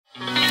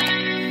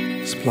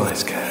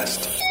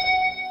Splicecast.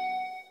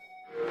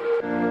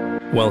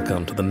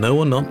 Welcome to the Know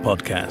or Not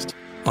podcast.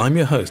 I'm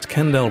your host,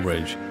 Ken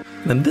Delbridge,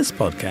 and in this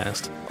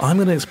podcast, I'm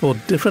going to explore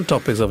different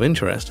topics of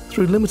interest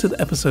through limited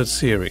episode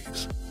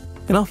series.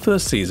 In our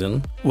first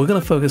season, we're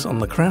going to focus on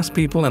the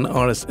craftspeople and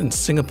artists in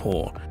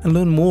Singapore and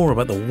learn more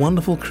about the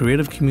wonderful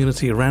creative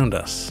community around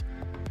us.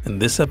 In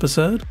this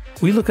episode,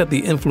 we look at the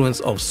influence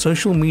of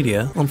social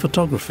media on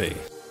photography.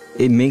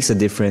 It makes a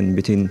difference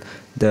between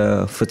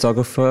the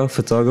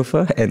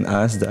photographer and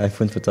us, the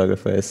iPhone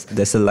photographers.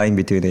 There's a line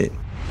between it.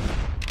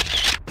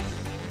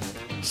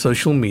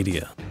 Social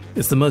media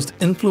is the most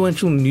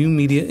influential new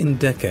media in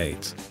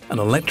decades, an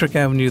electric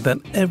avenue that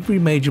every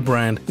major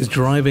brand is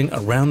driving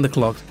around the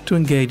clock to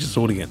engage its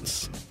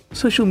audience.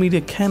 Social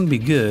media can be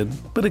good,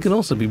 but it can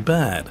also be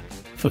bad.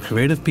 For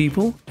creative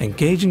people,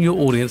 engaging your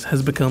audience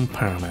has become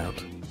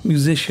paramount.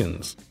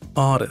 Musicians,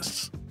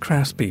 artists,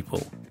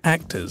 craftspeople,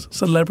 actors,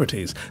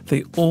 celebrities,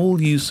 they all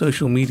use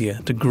social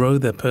media to grow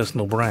their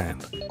personal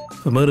brand.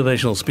 For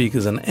motivational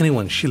speakers and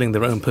anyone shilling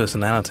their own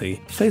personality,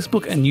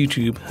 Facebook and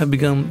YouTube have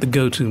become the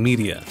go-to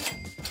media.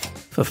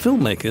 For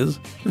filmmakers,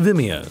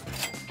 Vimeo.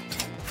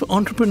 For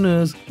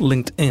entrepreneurs,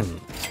 LinkedIn.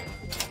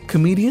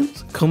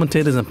 Comedians,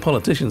 commentators and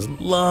politicians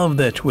love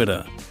their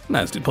Twitter.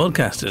 As do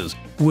podcasters.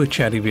 We're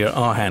chatty via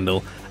our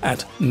handle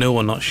at Know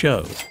or Not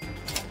Show.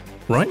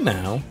 Right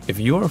now, if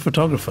you're a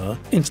photographer,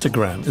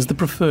 Instagram is the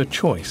preferred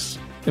choice.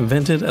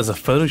 Invented as a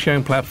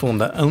photo-sharing platform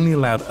that only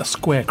allowed a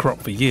square crop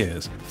for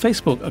years,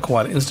 Facebook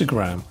acquired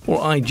Instagram,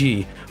 or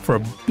IG, for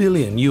 $1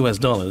 billion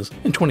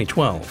in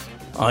 2012.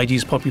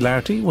 IG's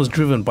popularity was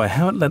driven by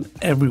how it let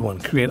everyone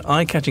create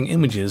eye-catching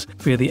images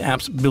via the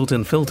app's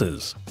built-in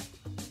filters.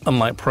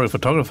 Unlike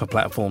pro-photographer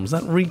platforms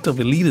that reeked of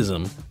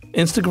elitism,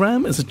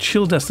 Instagram is a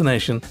chill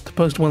destination to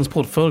post one's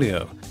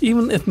portfolio,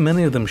 even if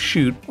many of them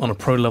shoot on a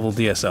pro-level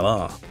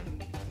DSLR.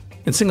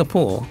 In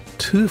Singapore,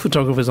 two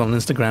photographers on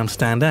Instagram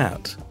stand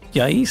out.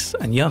 Yais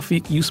and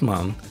Yafiq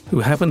Usman, who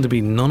happen to be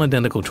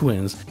non-identical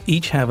twins,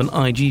 each have an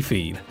IG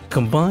feed.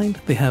 Combined,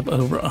 they have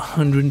over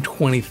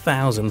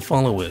 120,000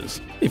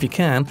 followers. If you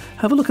can,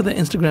 have a look at their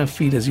Instagram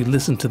feed as you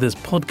listen to this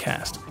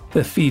podcast.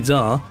 Their feeds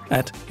are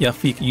at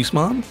Yafiq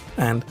Usman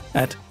and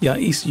at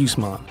Yais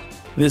Usman.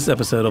 This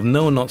episode of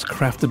Know or Not's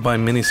Crafted by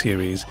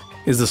miniseries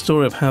is the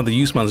story of how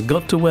the Usmans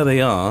got to where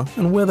they are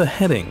and where they're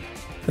heading,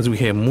 as we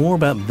hear more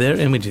about their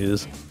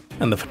images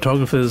and the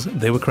photographers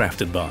they were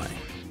crafted by.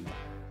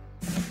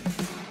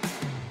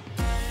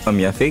 I'm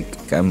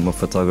Yafiq, I'm a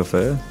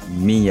photographer.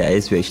 Me and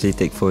Yais, we actually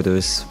take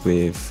photos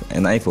with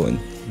an iPhone.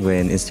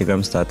 When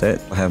Instagram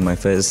started, I have my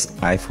first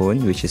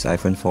iPhone, which is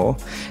iPhone 4,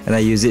 and I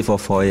use it for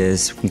 4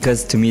 years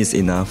because to me it's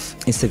enough.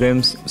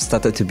 Instagram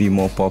started to be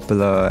more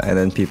popular and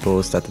then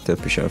people started to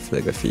appreciate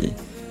photography.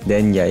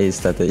 Then Yais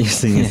started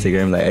using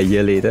Instagram like a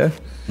year later.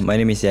 My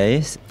name is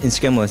Yais.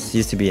 Instagram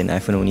used to be an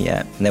iPhone-only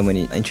app. And then when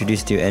it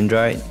introduced to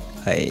Android,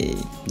 I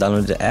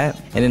downloaded the app,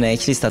 and then I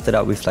actually started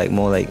out with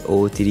more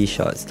OOTD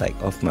shots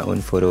of my own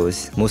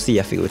photos. Mostly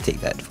Yafiq would take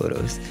that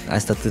photos. I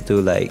started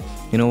to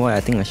you know what, I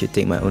think I should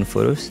take my own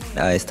photos.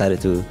 I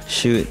started to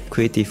shoot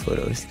creative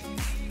photos.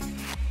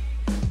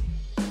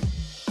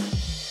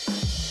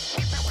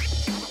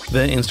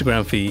 Their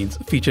Instagram feeds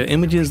feature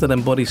images that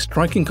embody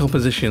striking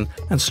composition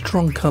and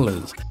strong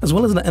colors, as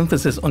well as an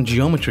emphasis on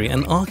geometry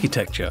and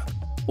architecture,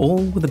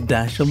 all with a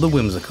dash of the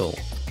whimsical.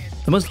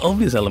 The most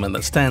obvious element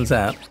that stands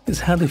out is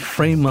how they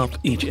frame up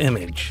each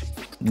image.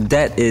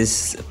 That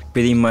is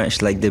pretty much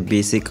the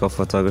basic of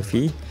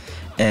photography,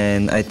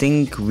 and I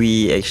think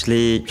we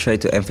actually try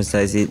to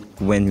emphasize it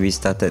when we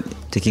started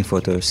taking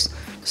photos.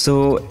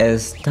 So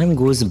as time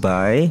goes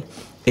by,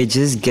 it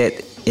just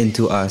gets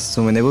into us.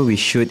 So whenever we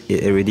shoot,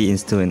 it already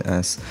instilled in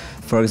us.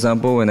 For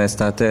example, when I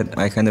started,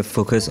 I kind of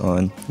focused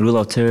on rule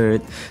of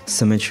third,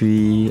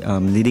 symmetry,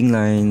 leading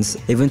lines.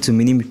 Even to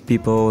many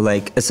people,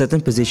 a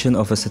certain position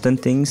of a certain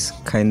things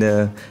kind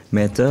of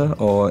matter,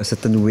 or a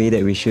certain way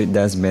that we shoot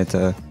does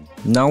matter.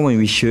 Now when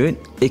we shoot,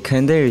 it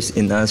kind of is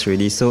in us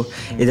really, so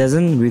it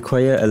doesn't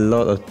require a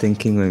lot of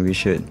thinking when we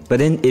shoot. But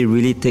then it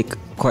really takes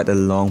quite a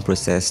long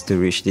process to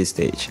reach this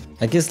stage.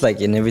 I guess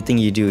in everything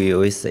you do, you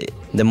always say,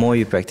 the more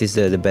you practice,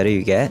 the better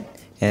you get.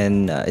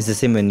 And it's the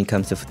same when it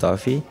comes to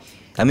photography.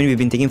 I mean, we've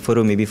been taking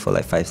photo maybe for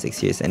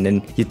 5-6 years, and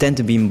then you tend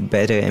to be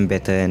better and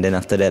better, and then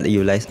after that you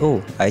realize,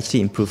 oh, I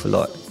actually improve a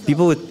lot.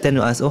 People would tend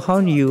to ask, oh,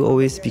 how do you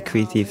always be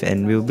creative?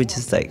 And we'll be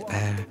just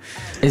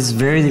it's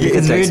very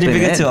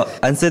difficult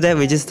to answer that.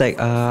 We're just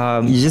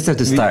you just have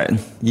to start.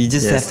 You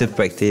just have to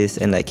practice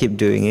and keep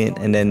doing it,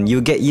 and then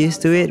you get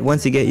used to it.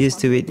 Once you get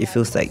used to it, it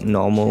feels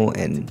normal,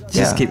 and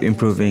just keep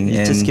improving.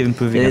 Just keep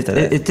improving after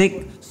that. It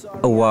takes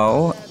a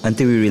while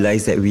until we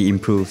realize that we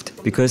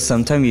improved, because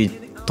sometimes you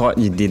thought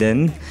you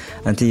didn't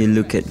until you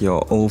look at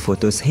your old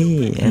photos.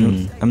 Hey,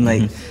 and I'm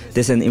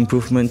there's an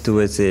improvement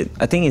towards it.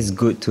 I think it's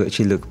good to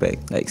actually look back,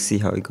 see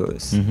how it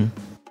goes.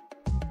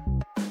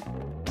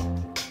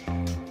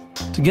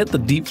 To get the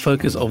deep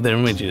focus of their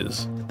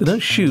images, they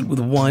don't shoot with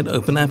wide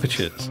open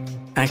apertures.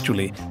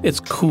 Actually, it's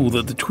cool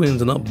that the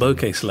twins are not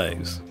bokeh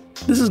slaves.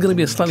 This is going to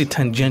be a slightly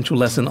tangential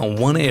lesson on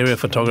one area of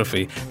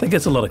photography that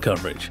gets a lot of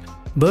coverage.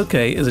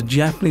 Bokeh is a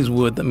Japanese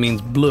word that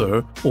means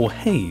blur or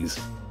haze.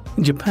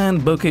 In Japan,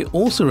 bokeh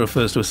also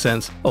refers to a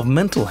sense of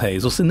mental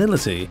haze or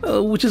senility,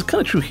 which is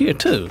kind of true here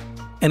too.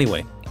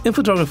 Anyway, in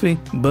photography,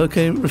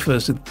 bokeh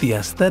refers to the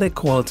aesthetic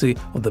quality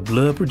of the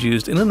blur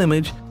produced in an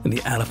image in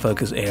the out of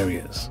focus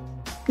areas.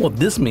 What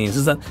this means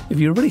is that if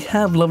you already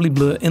have lovely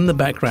blur in the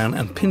background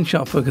and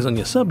pin-sharp focus on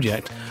your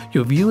subject,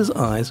 your viewer's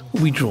eyes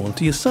will be drawn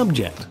to your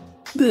subject.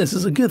 This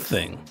is a good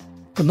thing.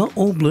 But not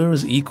all blur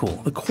is equal,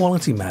 the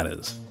quality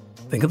matters.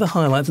 Think of the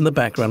highlights in the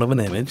background of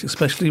an image,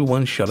 especially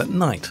one shot at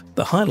night.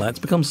 The highlights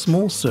become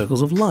small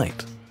circles of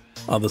light.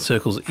 Are the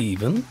circles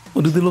even,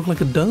 or do they look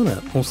like a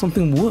donut or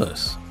something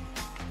worse?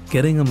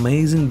 Getting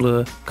amazing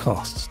blur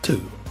costs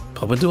too.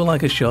 Pop into a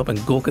Leica shop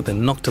and gawk at their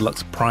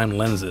Noctilux Prime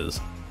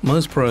lenses.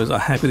 Most pros are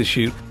happy to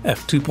shoot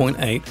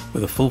f2.8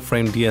 with a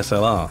full-frame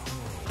DSLR.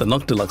 The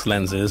Noctilux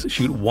lenses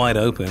shoot wide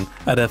open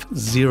at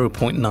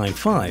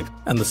f0.95,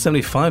 and the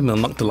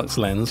 75mm Noctilux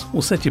lens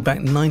will set you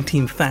back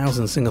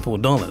 19,000 Singapore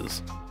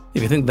dollars.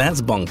 If you think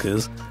that's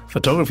bonkers,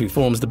 photography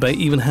forums debate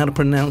even how to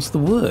pronounce the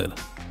word.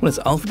 When it's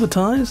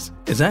alphabetized,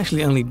 it's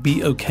actually only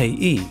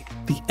B-O-K-E.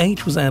 The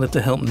H was added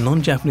to help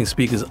non-Japanese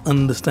speakers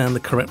understand the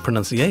correct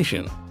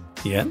pronunciation.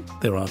 Yet,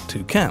 there are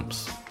two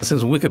camps.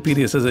 Since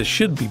Wikipedia says it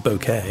should be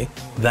bokeh,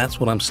 that's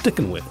what I'm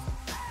sticking with.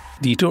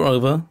 Detour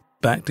over,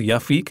 back to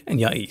Yafiq and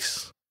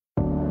Yais.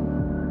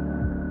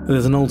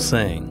 There's an old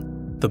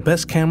saying, the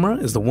best camera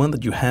is the one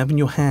that you have in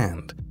your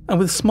hand. And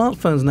with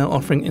smartphones now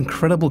offering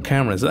incredible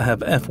cameras that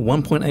have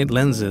f1.8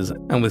 lenses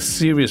and with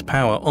serious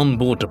power on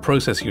board to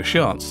process your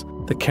shots,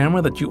 the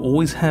camera that you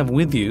always have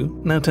with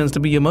you now tends to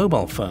be your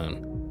mobile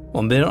phone.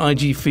 On their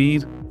IG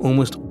feed,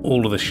 almost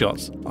all of the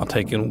shots are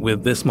taken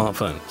with their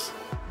smartphones.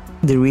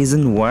 The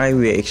reason why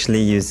we're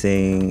actually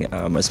using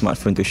a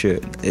smartphone to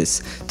shoot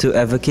is to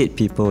advocate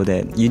people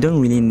that you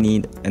don't really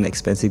need an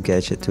expensive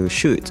gadget to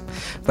shoot.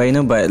 But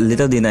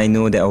little did I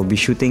know that I'll be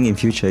shooting in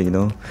future,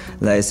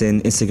 Like as in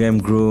Instagram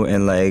grew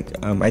and I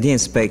didn't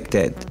expect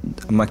that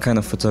my kind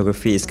of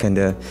photography is kind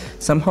of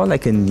somehow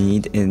like a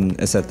need in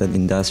a certain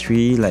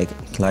industry, like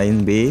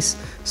client base.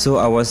 So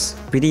I was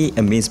pretty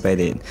amazed by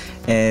it.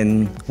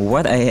 And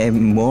what I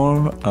am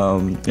more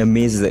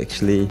amazed is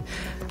actually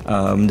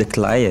the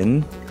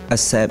client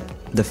accept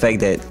the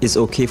fact that it's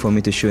okay for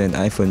me to shoot an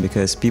iPhone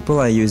because people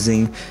are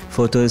using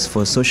photos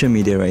for social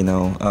media right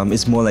now.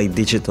 It's more like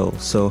digital.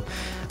 So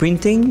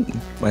printing,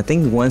 I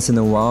think once in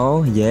a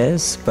while,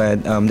 yes,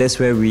 but that's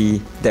where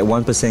that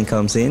 1%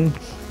 comes in,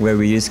 where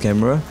we use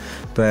camera.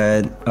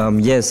 But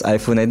yes,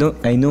 iPhone,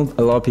 I know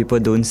a lot of people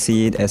don't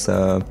see it as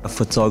a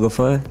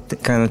photographer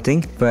kind of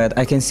thing, but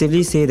I can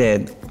safely say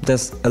that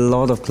there's a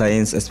lot of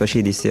clients,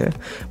 especially this year.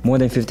 More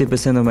than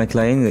 50% of my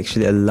clients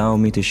actually allow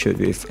me to shoot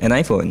with an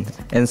iPhone.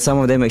 And some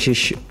of them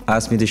actually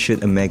ask me to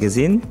shoot a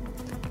magazine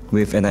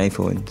with an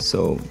iPhone.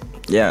 So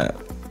yeah,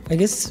 I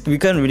guess we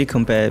can't really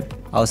compare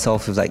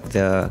ourselves with like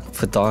the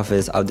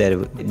photographers out there.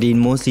 They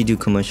mostly do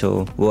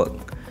commercial work.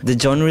 The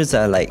genres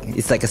are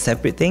it's like a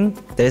separate thing.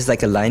 There's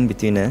like a line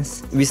between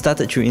us. We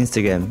started through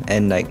Instagram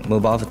and like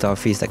mobile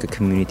photography is like a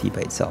community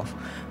by itself.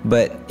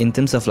 But in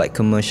terms of like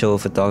commercial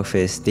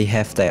photographers, they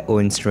have their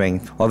own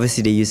strength.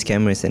 Obviously they use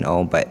cameras and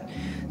all, but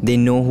they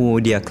know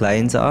who their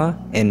clients are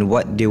and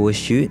what they will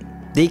shoot.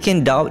 They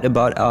can doubt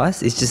about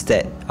us, it's just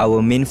that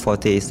our main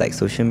forte is like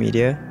social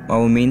media.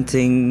 Our main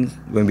thing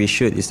when we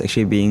shoot is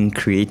actually being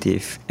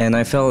creative. And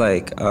I felt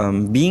like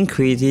being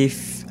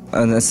creative,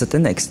 on a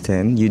certain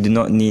extent, you do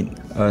not need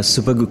a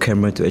super good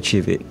camera to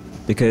achieve it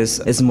because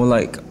it's more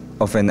like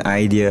of an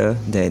idea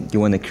that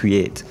you want to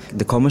create.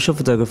 The commercial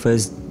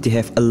photographers, they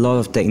have a lot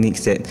of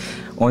techniques that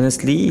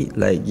honestly,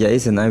 like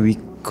Yais and I, we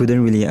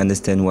couldn't really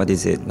understand what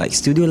is it. Like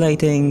studio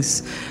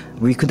lightings,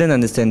 we couldn't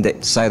understand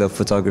that side of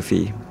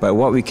photography. But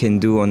what we can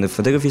do on the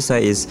photography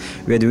side is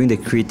we're doing the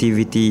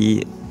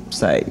creativity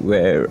side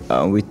where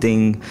we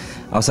think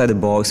outside the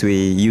box. We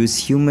use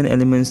human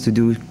elements to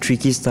do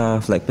tricky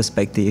stuff like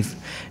perspective,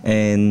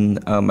 and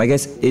I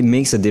guess it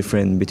makes a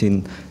difference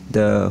between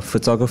the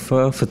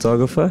photographer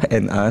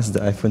and us,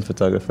 the iPhone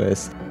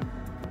photographers.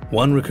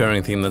 One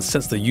recurring theme that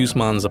sets the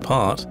Usmans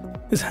apart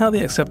is how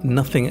they accept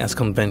nothing as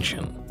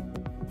convention.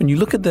 When you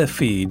look at their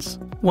feeds,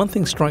 one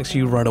thing strikes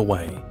you right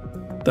away.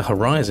 The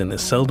horizon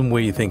is seldom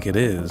where you think it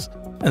is,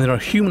 and there are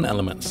human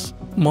elements,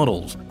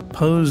 models,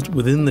 posed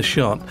within the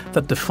shot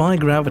that defy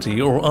gravity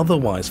or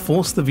otherwise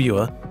force the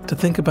viewer to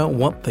think about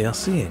what they are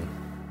seeing.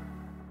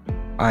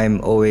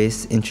 I'm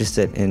always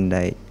interested in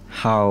like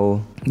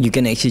how you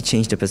can actually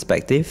change the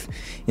perspective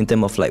in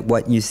terms of like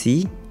what you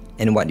see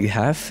and what you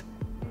have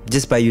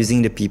just by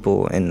using the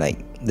people and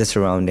like the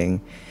surrounding.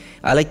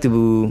 I like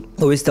to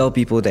always tell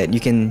people that you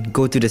can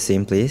go to the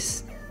same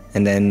place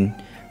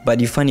but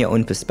you find your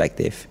own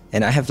perspective.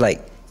 And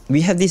we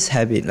have this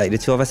habit, like the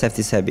two of us have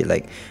this habit,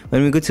 like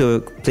when we go to a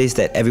place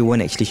that everyone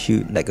actually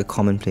shoot, like a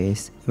common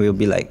place, we'll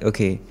be like,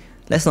 okay,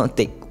 let's not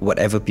take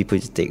whatever people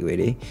just take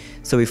really.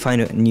 So we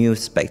find a new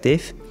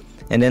perspective,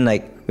 and then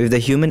like with the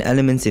human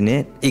elements in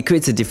it, it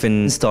creates a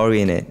different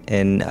story in it.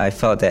 And I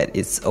felt that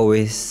it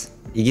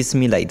gives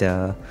me like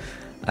the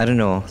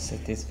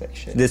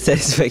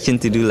satisfaction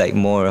to do like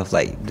more of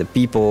like the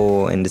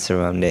people and the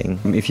surrounding.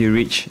 If you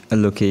reach a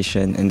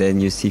location and then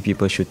you see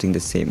people shooting the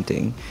same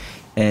thing,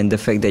 and the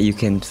fact that you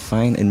can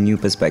find a new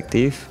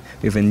perspective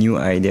with a new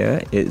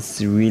idea,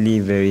 it's really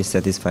very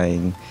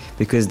satisfying,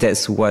 because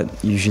that's what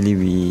usually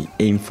we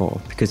aim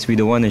for, because we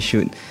don't want to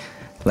shoot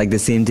like the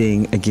same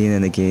thing again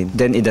and again.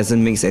 Then it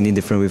doesn't make any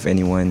difference with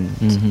anyone,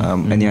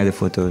 any other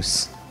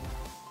photos.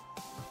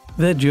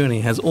 Their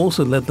journey has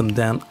also led them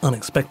down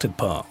unexpected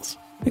paths,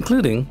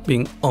 including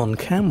being on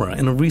camera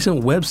in a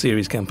recent web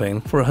series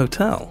campaign for a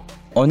hotel.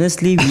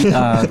 Honestly, we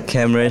are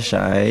camera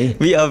shy.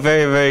 We are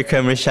very, very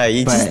camera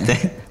shy.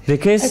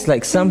 Because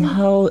like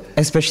somehow,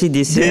 especially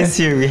this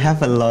year, we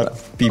have a lot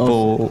of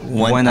people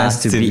want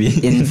us to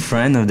be in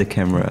front of the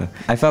camera.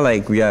 I felt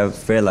like we are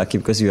very lucky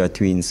because we are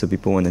twins, so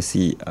people want to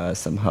see us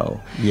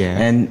somehow. Yeah.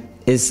 And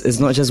it's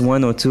not just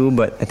one or two,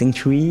 but I think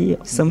three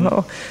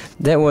somehow.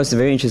 That was a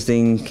very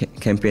interesting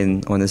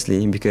campaign,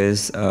 honestly,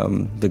 because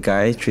the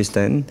guy,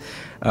 Tristan,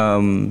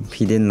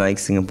 he didn't like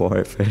Singapore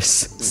at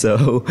first.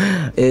 So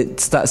it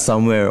starts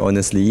somewhere,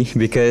 honestly,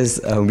 because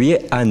we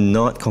are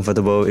not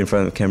comfortable in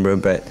front of the camera,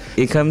 but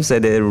it comes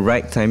at the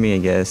right timing, I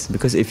guess,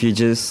 because if you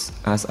just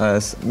ask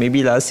us,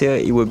 maybe last year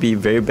it would be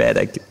very bad,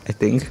 I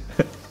think.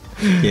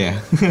 Yeah.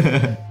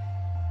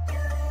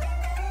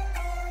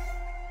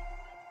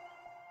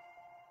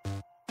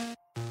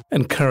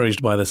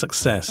 Encouraged by their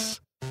success,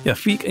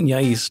 Yafiq and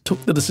Yais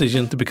took the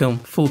decision to become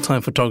full-time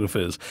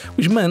photographers,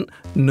 which meant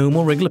no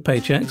more regular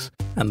paychecks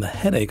and the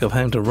headache of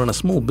having to run a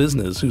small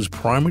business whose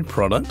primary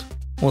product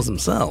was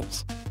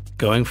themselves.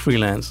 Going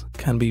freelance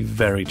can be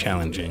very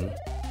challenging.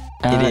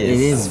 It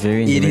is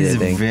very intimidating.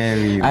 It is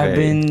very. I've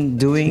been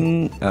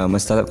doing a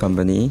startup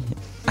company.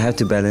 I have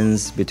to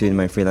balance between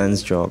my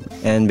freelance job,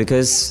 and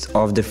because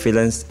of the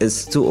freelance,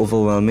 it's too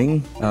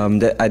overwhelming.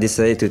 That I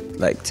decided to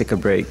like take a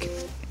break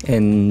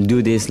and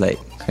do this like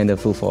kind of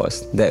full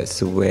force.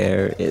 That's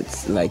where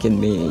it's like in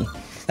me.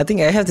 I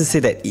think I have to say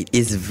that it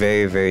is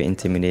very, very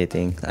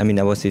intimidating. I mean,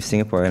 I was with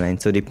Singapore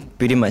Airlines, so they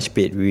pretty much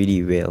paid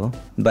really well.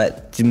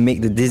 But to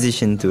make the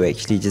decision to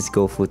actually just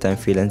go full-time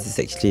freelance is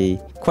actually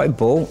quite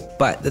bold.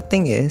 But the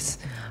thing is,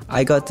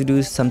 I got to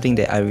do something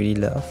that I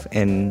really love,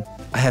 and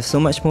I have so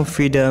much more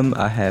freedom.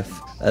 I have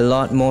a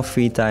lot more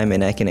free time,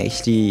 and I can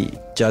actually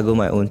juggle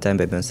my own time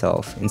by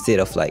myself instead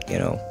of like,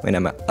 when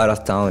I'm out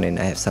of town and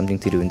I have something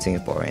to do in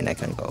Singapore and I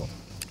can't go.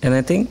 And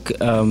I think,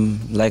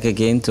 like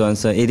again, to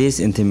answer, it is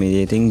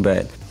intimidating,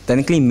 but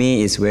technically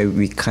May is where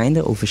we kind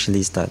of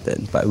officially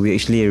started, but we're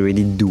actually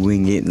already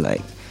doing it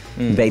like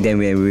back then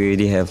when we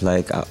already have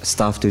like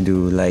stuff to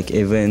do. Like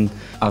even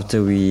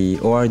after we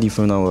ORD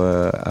from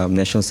our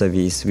national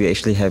service, we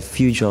actually have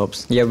few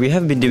jobs. Yeah, we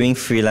have been doing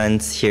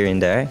freelance here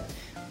and there.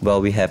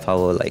 Well, we have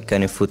our like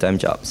kind of full-time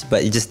jobs,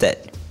 but it's just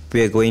that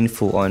we are going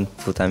full-on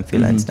full-time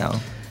freelance now.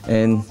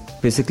 And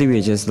basically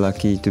we're just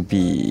lucky to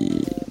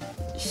be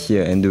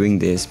here and doing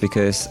this,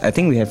 because I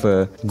think we have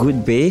a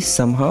good base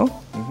somehow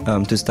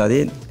to start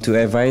it. To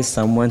advise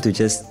someone to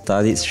just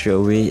start it straight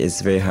away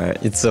is very hard.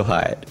 It's so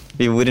hard.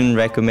 We wouldn't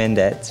recommend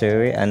that straight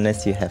away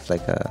unless you have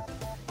like that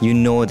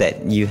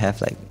you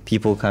have like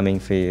people coming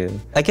for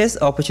you. I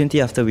guess opportunity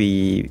after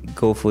we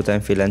go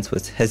full-time freelance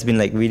has been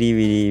like really,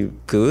 really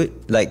good.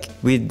 Like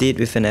we did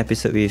with an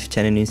episode with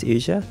Channel News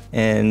Asia,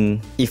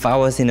 and if I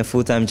was in a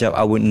full-time job,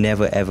 I would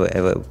never ever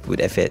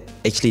would have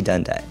actually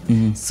done that.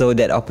 So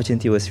that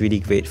opportunity was really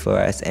great for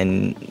us,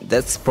 and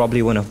that's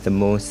probably one of the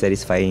most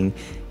satisfying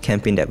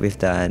campaign that we've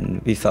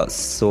done. We felt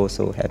so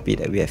happy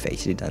that we have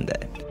actually done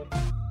that.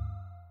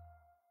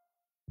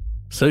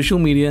 Social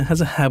media has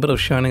a habit of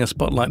shining a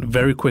spotlight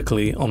very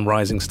quickly on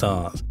rising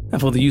stars.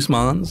 And for the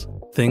Usmans,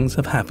 things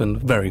have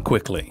happened very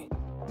quickly.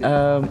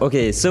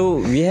 Okay, so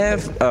we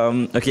have a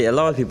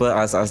lot of people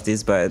ask us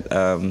this, but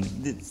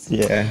we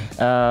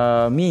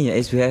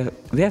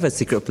have a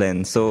secret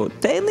plan. So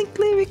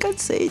technically we can't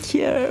say it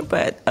here,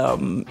 but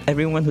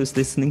everyone who's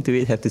listening to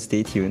it have to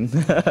stay tuned.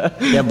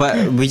 Yeah,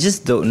 but we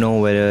just don't know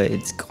whether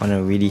it's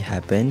gonna really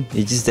happen.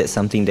 It's just that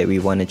something that we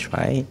want to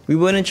try. We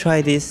want to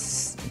try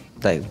this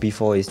like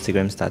before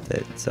Instagram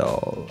started,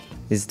 so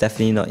it's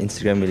definitely not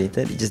Instagram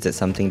related. It's just that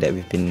something that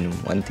we've been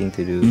wanting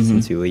to do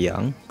since we were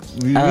young.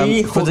 We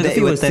really hope that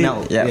it will turn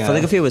out. Yeah,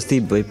 photography will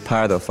still be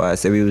part of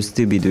us, and we will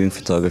still be doing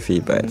photography.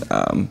 But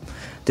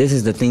this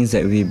is the things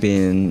that we've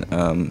been.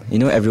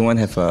 Everyone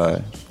have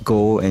a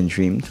goal and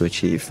dream to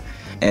achieve,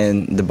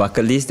 and the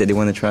bucket list that they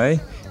want to try.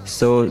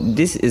 So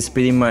this is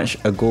pretty much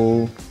a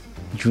goal,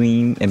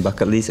 dream and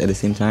bucket list at the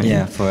same time.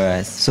 Yeah, for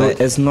us. So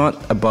it's not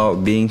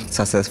about being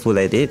successful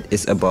at it,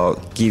 it's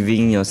about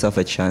giving yourself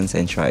a chance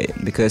and try it.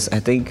 Because I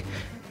think,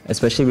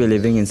 especially we're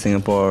living in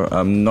Singapore,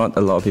 not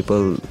a lot of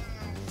people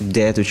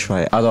dare to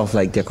try out of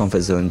like their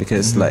comfort zone,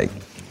 because like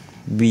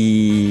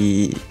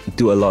we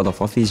do a lot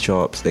of office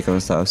jobs, that kind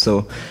of stuff.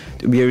 So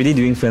we're already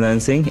doing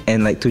freelancing,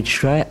 and like to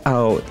try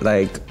out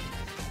like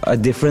a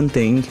different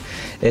thing,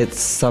 it's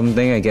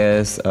something, I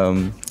guess,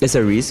 it's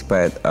a risk,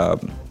 but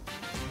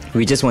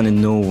We just want to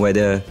know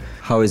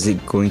how is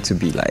it going to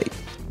be like.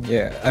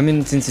 Yeah, I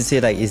mean, since you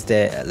say like, is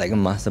there like a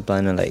master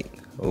plan or like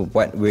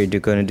what we're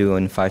going to do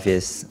in 5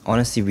 years?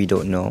 Honestly, we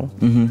don't know.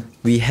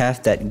 We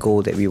have that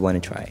goal that we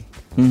want to try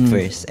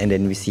first, and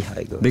then we see how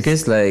it goes.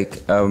 Because like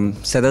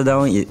settle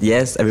down,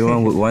 yes,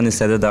 everyone would want to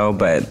settle down,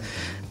 but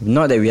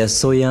not that we are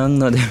so young,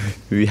 not that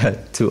we are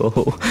too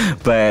old,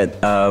 but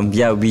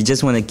yeah, we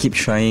just want to keep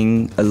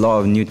trying a lot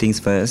of new things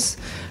first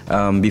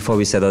before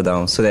we settle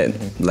down, so that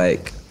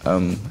like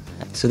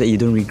so that you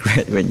don't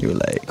regret when you're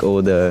like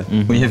older,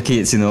 when you have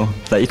kids, you know,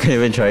 like you can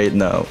even try it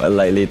now,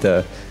 like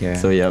later. Yeah.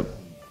 So yeah.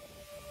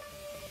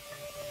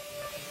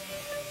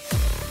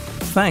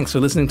 Thanks for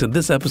listening to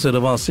this episode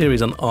of our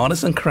series on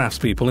artists and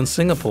craftspeople in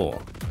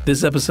Singapore.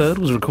 This episode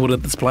was recorded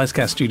at the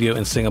Splicecast studio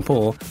in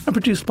Singapore and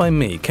produced by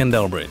me, Ken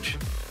Delbridge.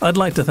 I'd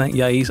like to thank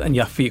Yais and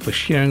Yafiq for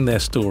sharing their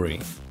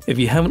story. If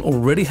you haven't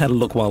already had a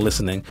look while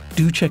listening,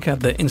 do check out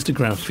their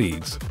Instagram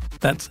feeds.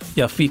 That's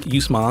Yafiq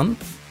Usman,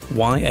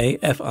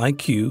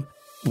 YAFIQ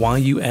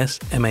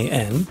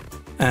YUSMAN,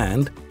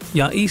 and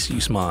Yais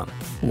Usman,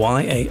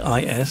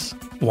 YAIS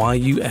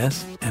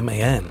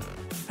YUSMAN.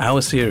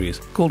 Our series,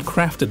 called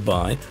Crafted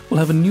By, will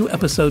have a new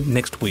episode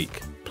next week.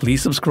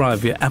 Please subscribe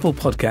via Apple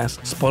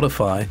Podcasts,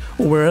 Spotify,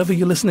 or wherever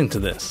you're listening to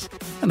this.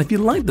 And if you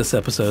like this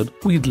episode,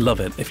 we'd love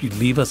it if you'd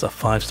leave us a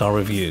 5-star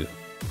review.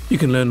 You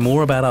can learn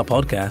more about our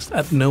podcast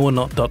at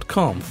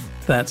knowornot.com.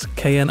 That's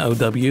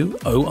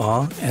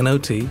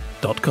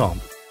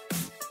KNOWORNOT.com.